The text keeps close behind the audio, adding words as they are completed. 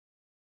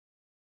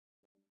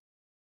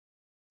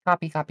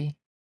Copy, copy.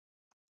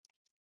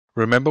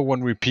 Remember,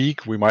 when we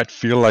peek, we might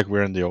feel like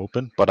we're in the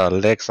open, but our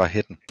legs are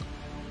hidden.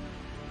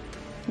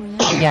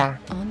 Yeah.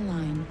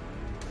 Online.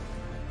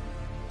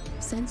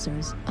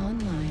 Sensors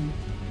online.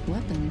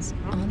 Weapons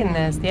online.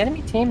 Goodness, the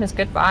enemy team is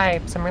good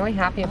vibes. I'm really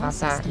happy All about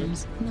that.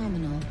 systems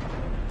nominal.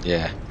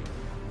 Yeah.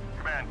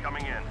 Command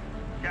coming in.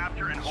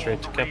 Capture and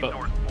Straight hold to the Kappa.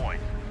 resource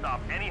point.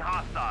 Stop any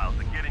hostiles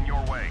that get in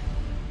your way.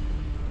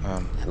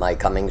 Am I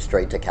coming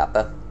straight to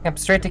Kappa? Yep,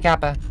 straight to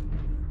Kappa.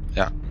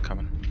 Yeah,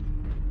 coming.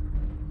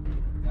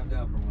 I'm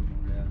down for one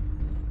more,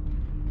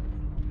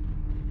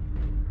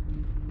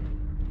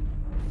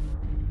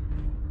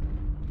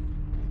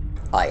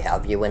 yeah. I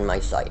have you in my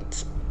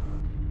sights.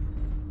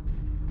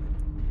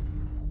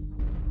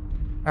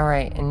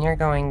 Alright, and you're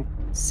going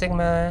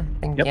Sigma,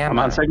 then Yep, Gamma. I'm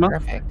on Sigma.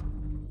 Perfect.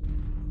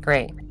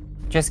 Great.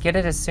 Just get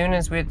it as soon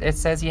as it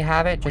says you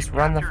have it, just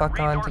run the fuck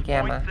on to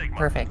Gamma.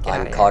 Perfect, get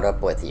I'm outta caught here.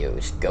 up with you.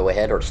 Go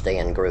ahead or stay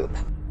in group.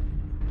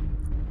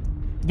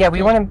 Yeah,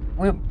 we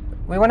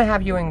wanna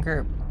have you in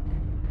group.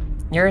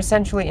 You're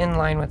essentially in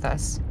line with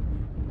us.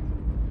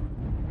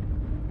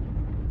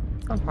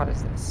 How hot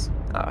is this?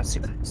 Oh,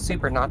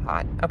 super not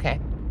hot. Okay.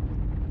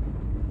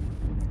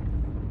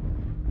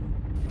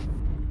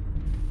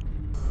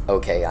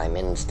 Okay, I'm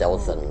in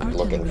stealth and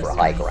looking for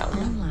high ground.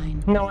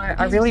 Online. No,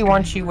 I really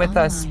want you with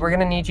us. We're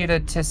gonna need you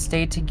to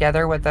stay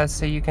together with us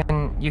so you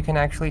can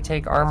actually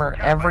take armor.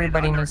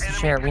 Everybody needs to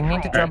share. We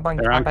need to jump on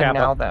They're on Kappa Kappa.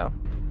 now, though.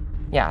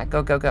 Yeah,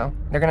 go.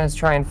 They're gonna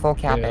try and full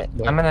cap Yeah, it.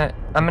 yeah.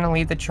 I'm gonna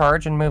lead the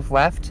charge and move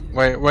left.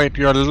 Wait,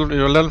 you're a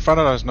little in front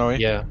of us, Noe.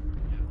 Yeah.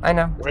 I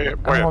know. Wait,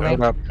 I'm holding.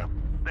 Hold up.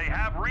 They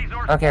have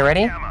resource Okay,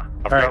 ready? Gamma.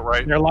 I've All got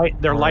right,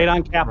 right. they're light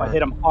on Kappa. Hit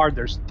them hard.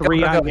 There's three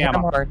Go, on hit 'em Gamma.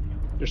 hard.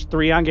 There's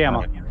 3 on Gamma.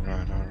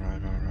 Right.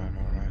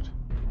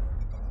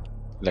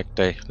 Leg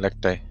day.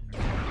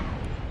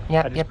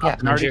 Yep.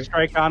 An arty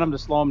strike on them to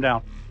slow them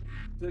down.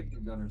 Take your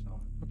gunners home.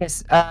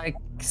 Okay,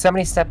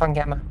 somebody step on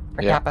Gamma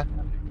or Yeah. Kappa.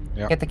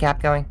 Yeah. Get the cap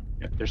going.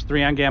 Yep, there's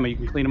 3 on Gamma. You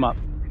can clean them up.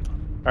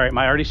 All right,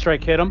 my arty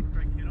strike hit them.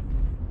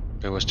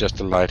 It was just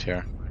a light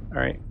here.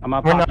 All right, I'm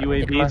gonna We're pop not-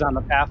 UAVs on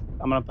the path.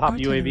 I'm gonna pop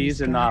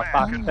UAVs in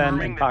Fox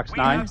 10 and Fox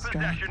 9.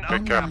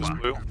 Big Kappa's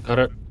blue. Got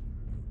it.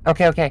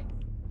 Okay.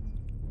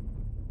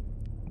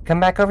 Come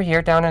back over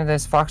here, down into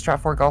this Foxtrot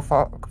 4 Gulf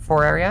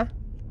 4 area.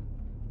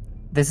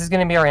 This is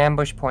gonna be our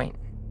ambush point.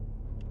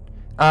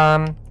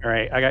 All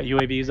right, I got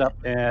UAVs up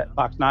at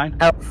Fox 9.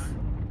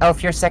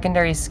 Elf, your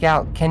secondary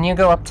scout. Can you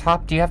go up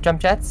top? Do you have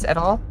jump jets at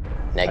all?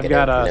 Negative,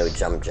 got, no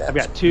jump jets. I've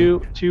got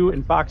two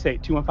in Fox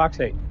 8. 2 in Fox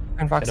 8.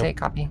 In Fox Hit 'em. 8,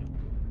 copy.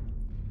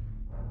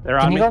 They're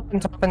Can on you me. go up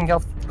and top in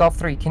Gulf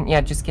 3?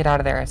 Just get out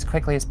of there as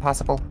quickly as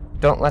possible.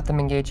 Don't let them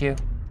engage you.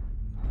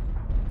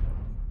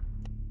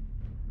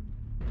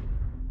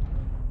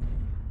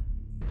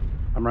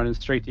 I'm running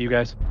straight to you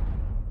guys.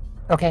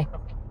 Okay,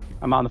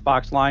 I'm on the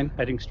Fox line,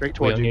 heading straight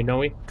We towards on you. you,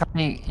 Noe?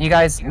 copy. You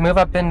guys move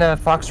up into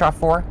Foxtrot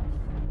 4.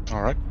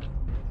 All right.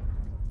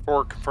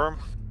 4, confirm.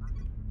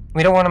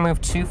 We don't want to move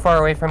too far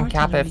away from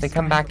Kappa. If they Artillery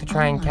come back to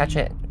try and strike catch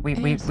it, we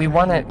online.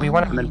 want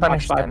I'm to in Fox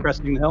punish 5 them.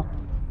 cresting the hill.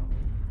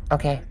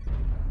 Okay.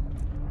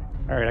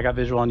 All right, I got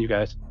visual on you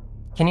guys.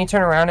 Can you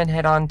turn around and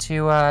head on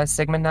to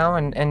Sigma now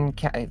and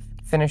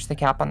finish the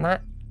cap on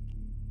that,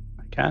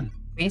 I can.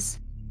 please?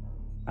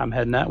 I'm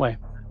heading that way.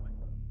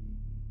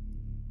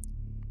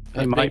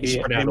 They might be.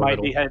 spread out They a might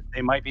little. be head.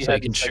 They might be So you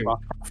heading can shoot. Sigma.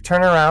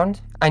 Turn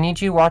around. I need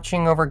you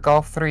watching over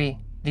Gulf 3.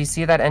 Do you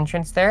see that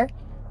entrance there?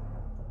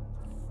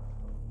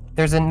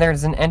 There's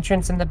an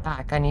entrance in the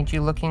back. I need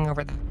you looking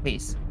over that,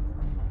 please.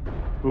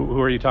 Who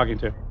are you talking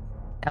to?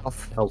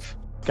 Elf.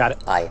 Got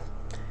it.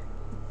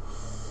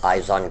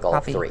 Eyes on Gulf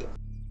Copy. 3.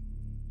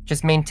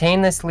 Just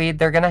maintain this lead.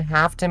 They're gonna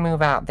have to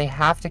move out. They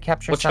have to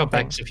capture Watch your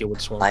something. backs if you would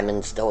swim. I'm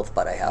in stealth,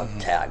 but I have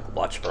tag.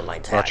 Watch for my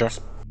tags. Roger.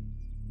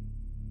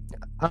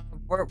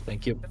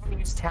 Thank you. Don't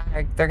use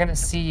tag. They're gonna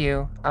see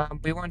you.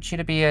 We want you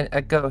to be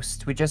a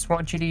ghost. We just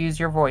want you to use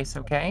your voice,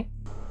 okay?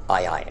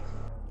 Aye.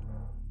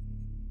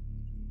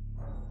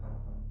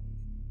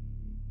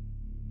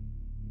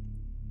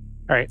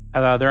 All right,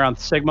 they're on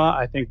Sigma.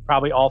 I think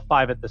probably all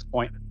 5 at this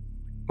point.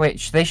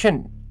 Wait, they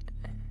shouldn't.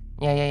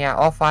 Yeah.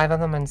 All 5 of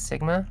them in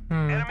Sigma.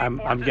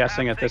 I'm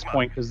guessing at this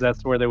point because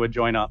that's where they would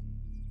join up.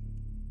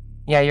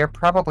 Yeah, you're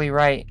probably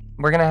right.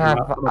 We're gonna have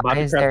I'm about to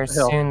eyes crest there the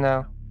hill. soon,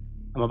 though.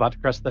 I'm about to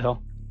crest the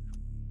hill.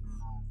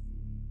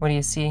 What do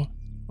you see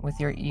with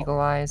your eagle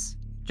eyes?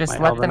 Just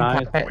My let them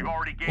elven cap it. We've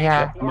already gained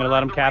Yeah. I'm gonna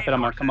let them cap it.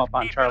 I'm gonna come up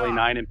on Charlie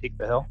 9 and peek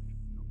the hill.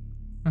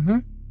 Mm-hmm.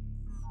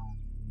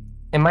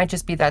 It might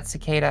just be that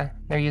cicada.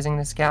 They're using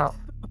the scout.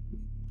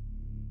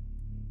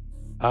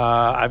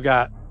 I've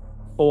got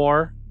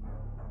 4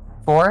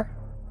 4?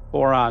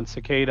 on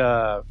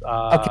Cicada.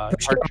 Okay,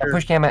 Archer.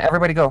 push gamma.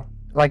 Everybody go.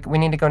 Like, we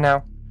need to go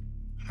now.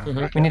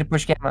 Mhm. We need to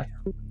push gamma.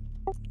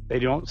 They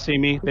don't see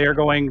me. They are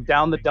going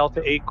down the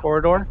Delta 8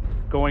 corridor,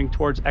 going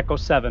towards Echo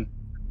 7.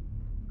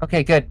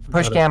 Okay, good.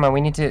 Push Got it. gamma.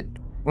 We need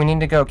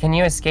to go. Can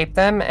you escape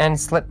them and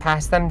slip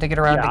past them to get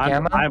around to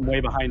gamma? I'm way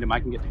behind him. I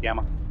can get to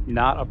Gamma.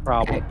 Not a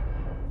problem. Okay.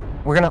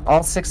 We're gonna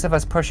all 6 of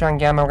us push on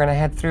gamma. We're gonna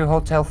head through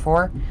Hotel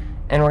 4,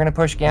 and we're gonna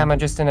push Gamma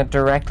just in a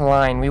direct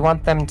line. We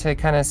want them to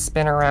kind of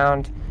spin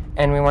around,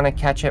 and we want to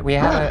catch it. We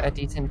have a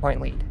decent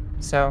point lead,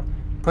 so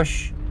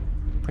push,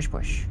 push,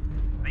 push.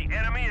 The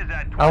enemy is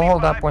at 25%. I'll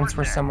hold up once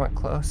we're somewhat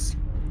close.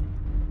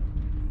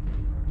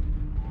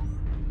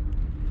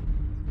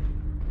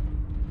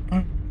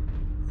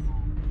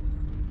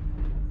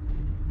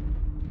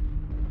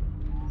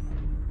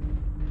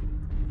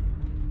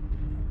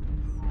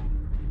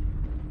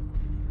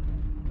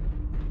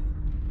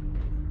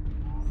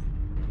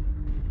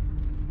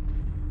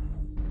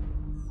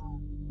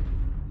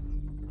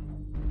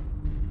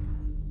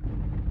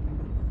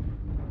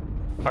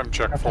 I'm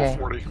check Okay.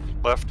 440.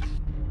 Left.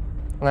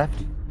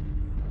 Left.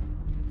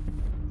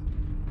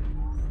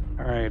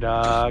 All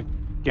right,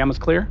 Gamma's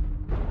clear.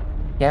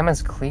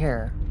 Gamma's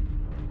clear.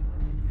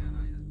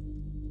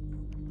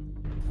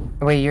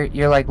 Wait,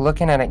 you're like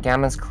looking at it.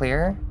 Gamma's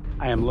clear.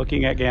 I am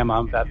looking at Gamma.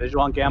 I'm got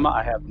visual on Gamma.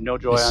 I have no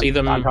joy I see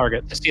them on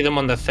target. I see them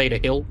on the Theta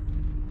Hill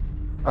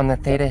On the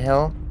Theta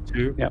Hill.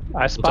 too. Yep,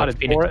 I spotted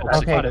Phoenix four. I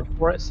Toxic. spotted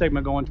four at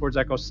Sigma going towards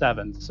Echo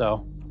 7.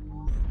 So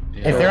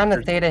If they're on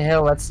the Theta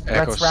Hill, let's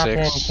Echo wrap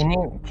 6.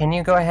 in. Can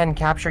you go ahead and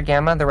capture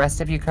Gamma? The rest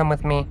of you come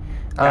with me.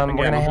 Captain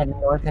We're gonna Gamma. head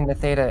north into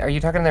Theta. Are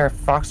you talking there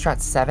Foxtrot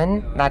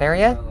 7? That I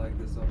area? like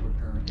this upward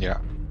current. Yeah.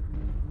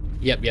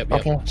 Yep.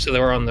 Okay. So they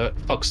were on the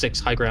Fox 6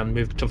 high ground,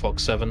 moved to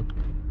Fox 7.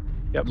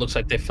 Yep. Looks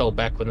like they fell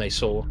back when they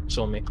saw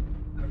me.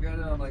 I've got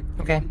it on like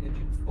Okay.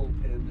 engine full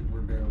pin and we're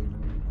barely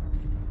moving.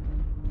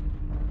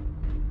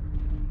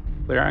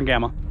 clear on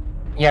Gamma.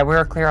 Yeah,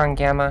 we're clear on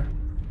Gamma.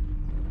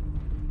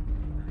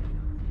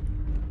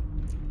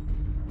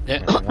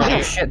 Yeah.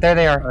 Oh shit! There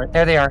they are. Alright.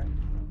 There they are.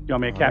 You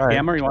want me to cap Alright,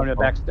 Gamma, or you want me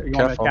to careful. you want me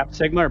to Careful. cap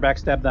Sigma or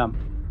backstab them?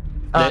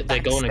 They're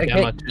going to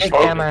Gamma to Get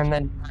smoke. Gamma and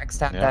then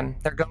backstab Yeah. them.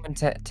 They're going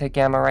to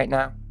Gamma right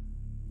now.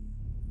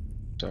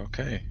 It's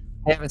okay.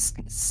 They have a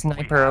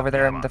sniper over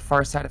there on the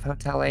far side of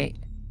Hotel 8.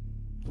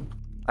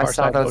 I Far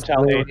saw side, those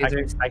Hotel blue 8.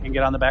 lasers. I can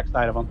get on the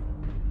backside of them.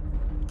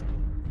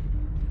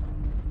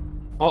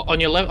 Oh, on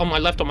your left, on my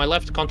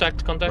left,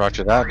 contact.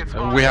 Roger that.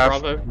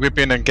 Bravo. We've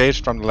been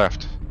engaged from the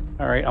left.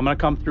 All right, I'm gonna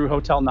come through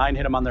Hotel 9,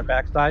 hit them on their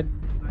backside.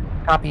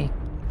 Copy.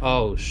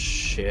 Oh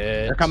shit.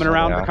 They're coming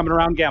around. Yeah. They're coming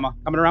around Gamma.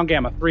 Coming around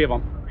Gamma. 3 of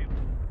them.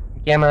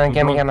 Gamma, I'm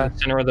Gamma, going to Gamma. the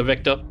center of the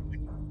Victor.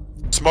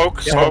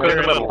 Smoke. Yeah, Smoke we're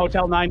in the middle.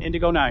 Hotel 9,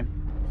 Indigo 9.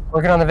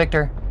 Working on the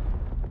Victor.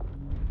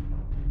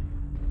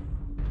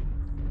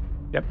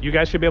 Yep, you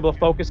guys should be able to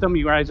focus them.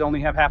 You guys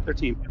only have half their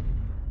team.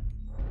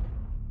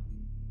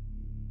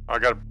 I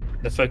got.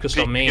 They're focused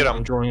on me. Get 'em.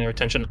 I'm drawing their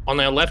attention. On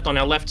our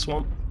left,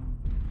 Swamp.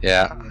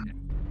 Yeah.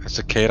 A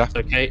cicada. It's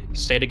okay.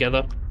 Stay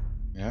together.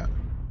 Yeah.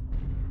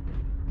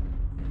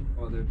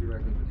 Oh, they're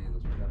directly beneath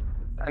us. We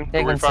got I'm we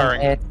taking some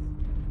firing? hits.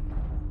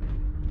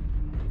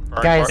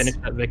 Alright, Guys. Finish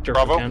that Victor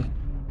Bravo. if we can.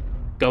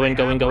 Go in.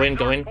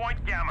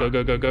 Point Gamma.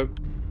 Go.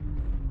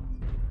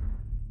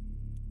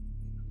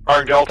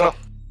 Firing Delta.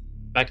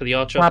 Back to the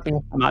Archer. Copy.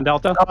 I'm on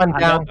Delta. Oh, I'm on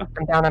down. Delta.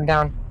 I'm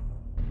down.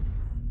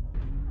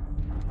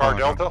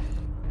 Firing Oh, no. Delta.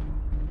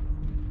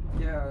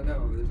 Yeah,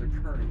 no, there's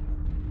a current.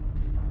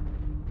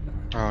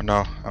 Oh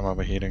no, I'm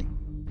overheating.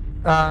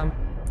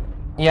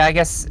 Yeah, I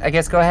guess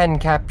go ahead and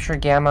capture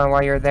Gamma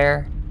while you're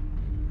there.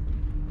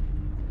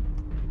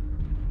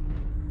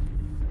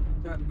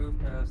 Got to move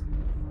past.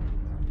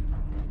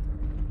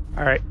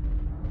 All right.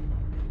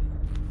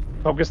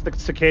 Focus the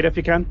cicada if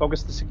you can.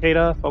 Focus the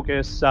cicada.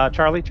 Focus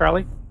Charlie.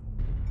 Charlie.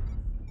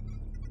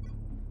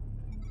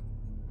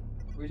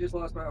 We just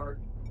lost power.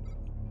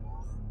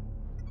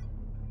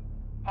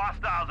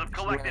 Hostiles have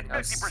collected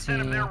Let's 50%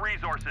 of their see.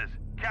 resources.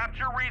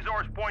 Capture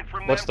resource points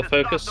from What's them the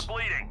to focus? stop the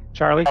bleeding.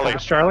 Charlie. Charlie.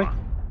 Focus Charlie.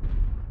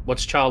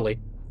 What's Charlie?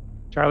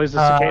 Charlie's the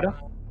Uh, cicada.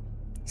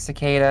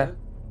 Cicada.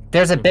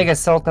 There's a big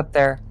assault up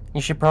there. You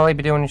should probably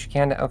be doing what you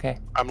can to. Okay.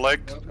 I'm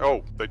legged.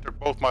 Oh, they took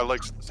both my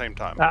legs at the same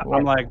time.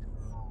 I'm like,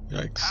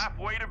 Yikes.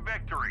 Halfway to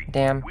victory.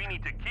 Damn. We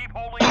need to keep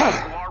holding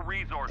on to our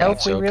resources. Elf,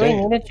 It's we really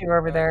okay. needed you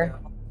over there.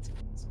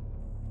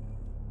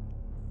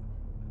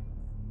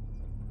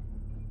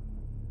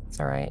 It's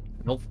alright.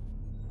 Nope.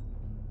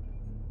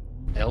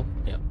 L?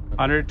 Yeah.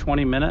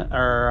 120 minute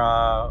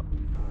or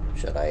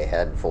Should I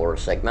head for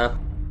Sigma?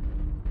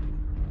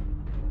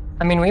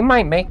 I mean, we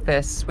might make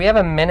this. We have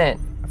a minute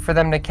for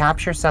them to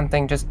capture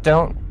something. Just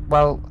don't.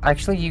 Well,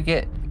 actually, you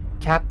get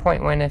cap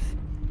point win if.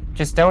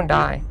 Just don't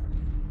die.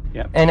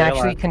 yeah. And stay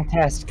actually alive.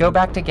 contest. Go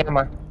back to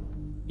Gamma.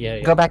 Yeah.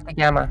 Go back to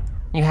Gamma.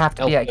 You have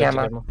to L, be at go to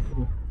Gamma.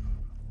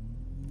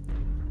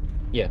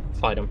 Yeah,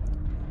 fight him.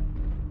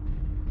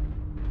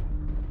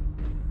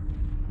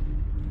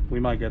 We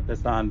might get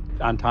this on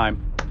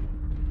time.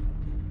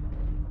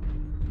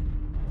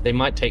 They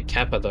might take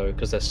Kappa though,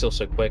 because they're still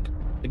so quick.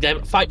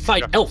 Fight!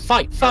 Yeah. L,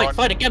 fight! on.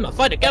 Fight a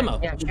Gamma!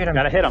 Yeah, shoot him.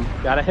 Gotta hit him.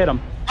 Gotta hit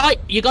him. Fight!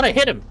 You gotta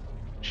hit him!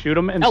 Shoot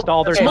him. L,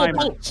 Install their small timer.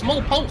 pulse!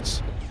 Small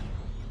pulse!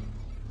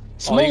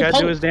 All you gotta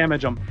pulse. do is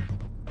damage them.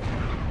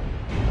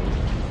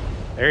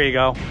 There you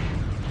go.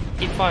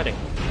 Keep fighting.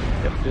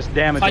 Yep, just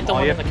damage Fight them. the All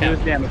one you on have the to do cap.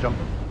 is damage them.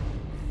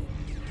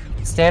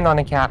 Stand on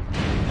a cap.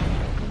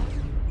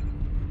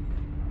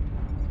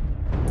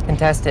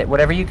 Contest it.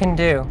 Whatever you can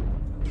do.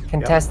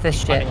 Contest this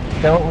shit.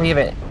 Don't leave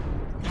it.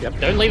 Yep.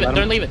 Don't leave it. Let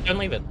Don't 'em- leave it. Don't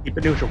leave it. Keep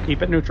it neutral.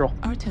 Keep it neutral.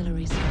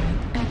 Artillery strike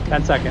active.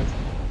 10 seconds.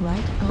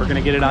 Right. We're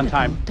gonna get it on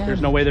time. critical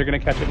There's no way they're gonna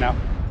catch it now.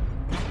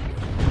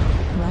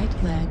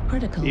 Right leg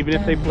critical. Even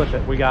if they damage.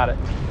 flip it, we got it.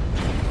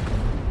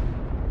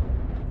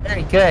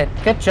 Very good.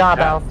 Good job,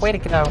 Yeah. Elf. Way to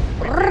go.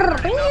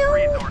 Enough resources. This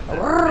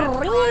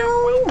drive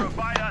will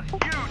provide us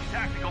huge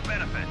tactical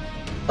benefit.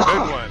 Good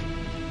one.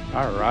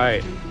 All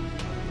right.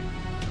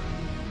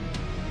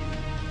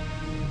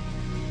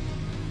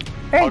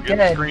 Very I'll good.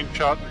 get a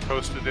screenshot and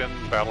post it in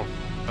battle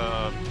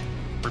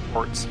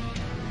reports.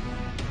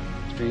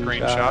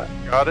 Screenshot.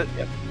 Got it?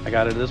 Yep. I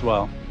got it as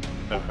well.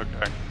 Oh,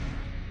 okay.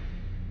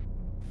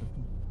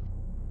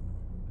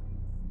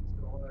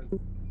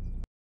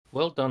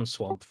 Well done,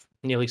 Swamp.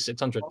 Nearly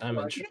 600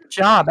 damage. Good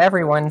job,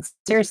 everyone.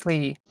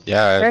 Seriously.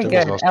 Yeah, Very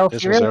this good. was- Elf,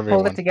 this you was really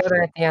pulled everyone. it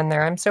together at the end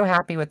there. I'm so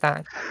happy with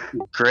that.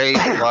 Great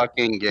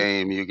fucking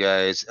game, you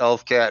guys.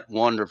 Elfcat,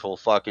 wonderful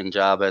fucking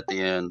job at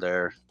the end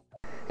there.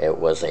 It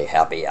was a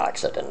happy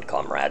accident,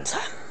 comrades.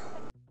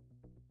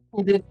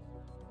 You did.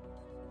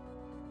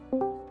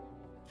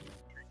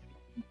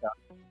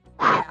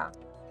 Yeah.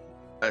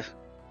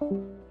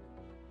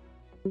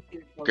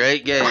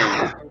 Great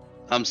game.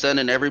 I'm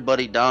sending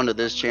everybody down to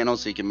this channel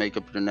so you can make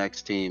up your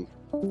next team.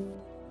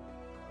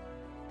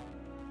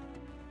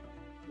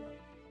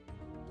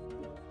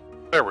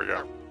 There we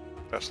go.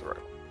 That's the right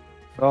one.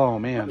 Oh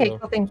man. Okay,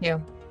 cool. Thank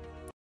you.